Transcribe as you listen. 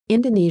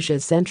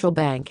Indonesia's central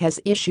bank has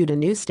issued a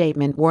new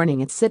statement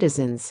warning its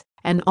citizens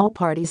and all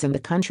parties in the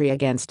country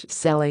against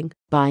selling,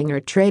 buying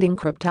or trading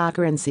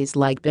cryptocurrencies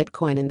like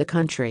Bitcoin in the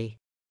country.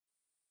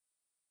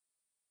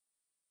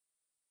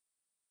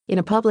 In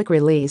a public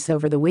release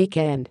over the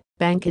weekend,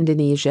 Bank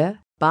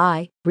Indonesia,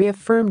 BI,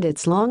 reaffirmed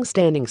its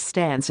long-standing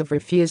stance of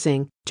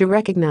refusing to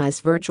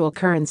recognize virtual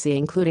currency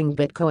including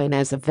Bitcoin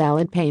as a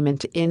valid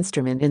payment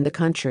instrument in the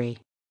country.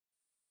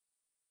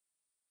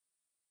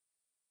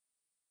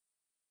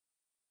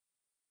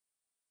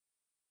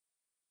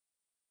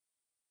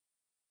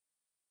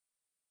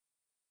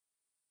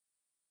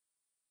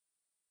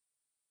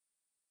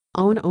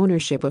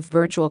 Ownership of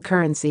virtual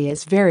currency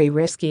is very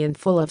risky and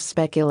full of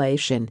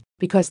speculation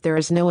because there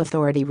is no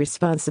authority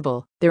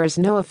responsible, there is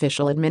no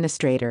official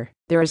administrator,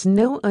 there is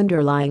no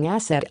underlying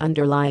asset.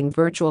 Underlying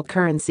virtual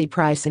currency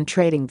price and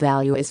trading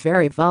value is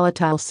very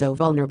volatile, so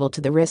vulnerable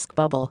to the risk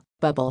bubble,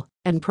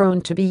 and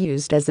prone to be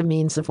used as a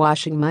means of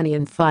washing money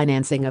and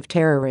financing of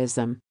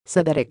terrorism,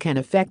 so that it can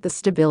affect the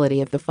stability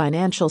of the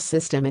financial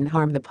system and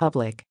harm the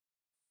public.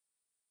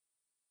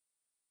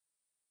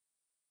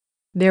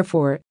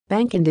 Therefore,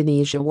 Bank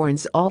Indonesia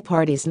warns all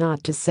parties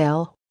not to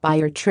sell, buy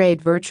or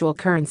trade virtual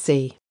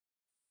currency.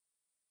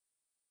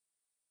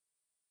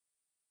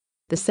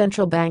 The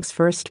central bank's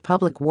first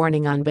public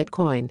warning on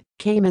Bitcoin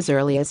came as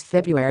early as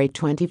February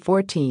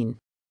 2014.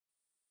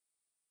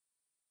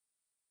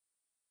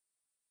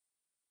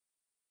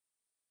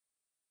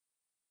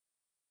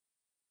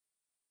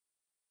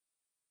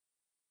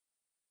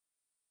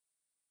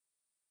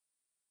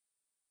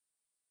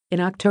 In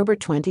October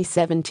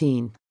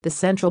 2017, the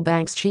central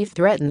bank's chief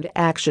threatened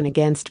action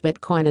against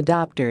Bitcoin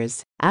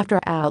adopters after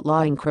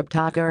outlawing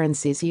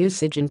cryptocurrencies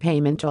usage and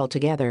payment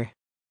altogether.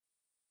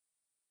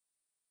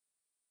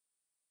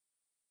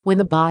 When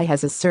the BI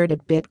has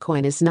asserted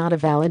Bitcoin is not a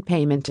valid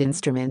payment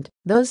instrument,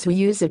 those who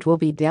use it will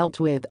be dealt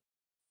with.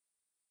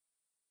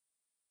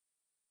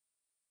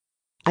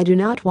 "I do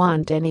not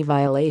want any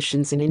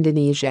violations in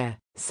Indonesia,"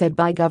 said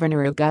BI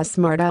Governor Agus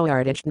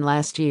Martowardojn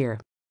last year.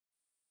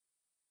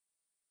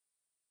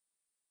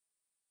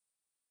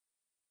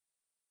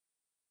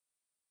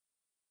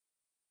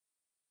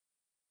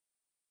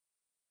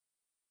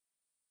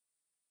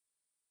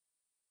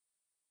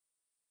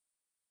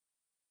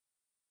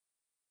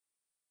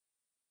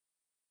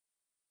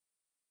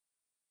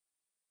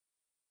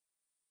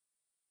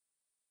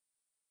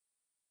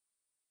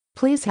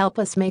 Please help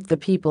us make the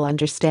people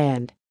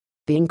understand.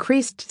 The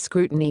increased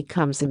scrutiny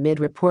comes amid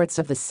reports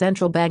of the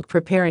central bank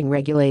preparing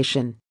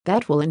regulation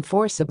that will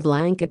enforce a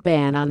blanket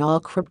ban on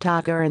all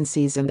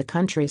cryptocurrencies in the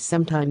country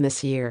sometime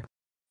this year.